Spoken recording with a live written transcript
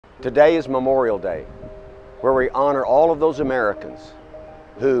Today is Memorial Day, where we honor all of those Americans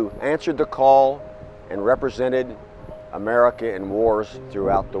who answered the call and represented America in wars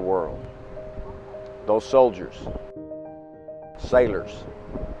throughout the world. Those soldiers, sailors,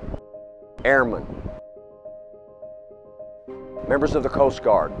 airmen, members of the Coast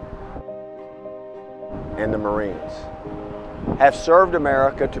Guard, and the Marines have served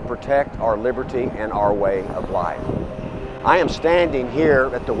America to protect our liberty and our way of life. I am standing here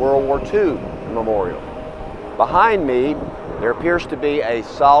at the World War II Memorial. Behind me, there appears to be a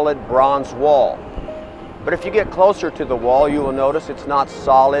solid bronze wall. But if you get closer to the wall, you will notice it's not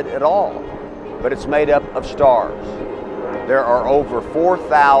solid at all, but it's made up of stars. There are over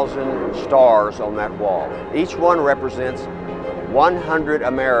 4,000 stars on that wall. Each one represents 100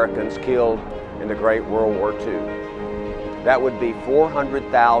 Americans killed in the Great World War II. That would be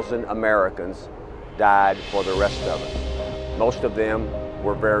 400,000 Americans died for the rest of us. Most of them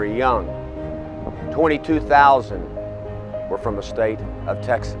were very young. 22,000 were from the state of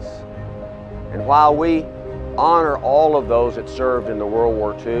Texas. And while we honor all of those that served in the World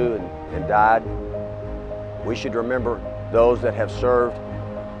War II and died, we should remember those that have served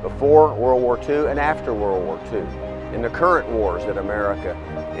before World War II and after World War II, in the current wars that America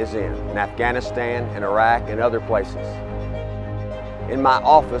is in Afghanistan and Iraq and other places. In my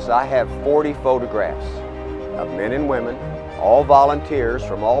office, I have 40 photographs of men and women, all volunteers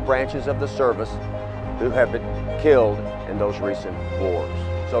from all branches of the service, who have been killed in those recent wars.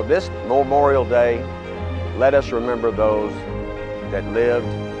 So this Memorial Day, let us remember those that lived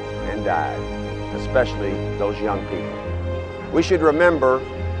and died, especially those young people. We should remember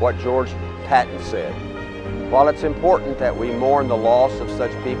what George Patton said. While it's important that we mourn the loss of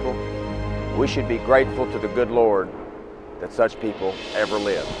such people, we should be grateful to the good Lord that such people ever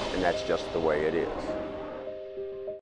lived, and that's just the way it is.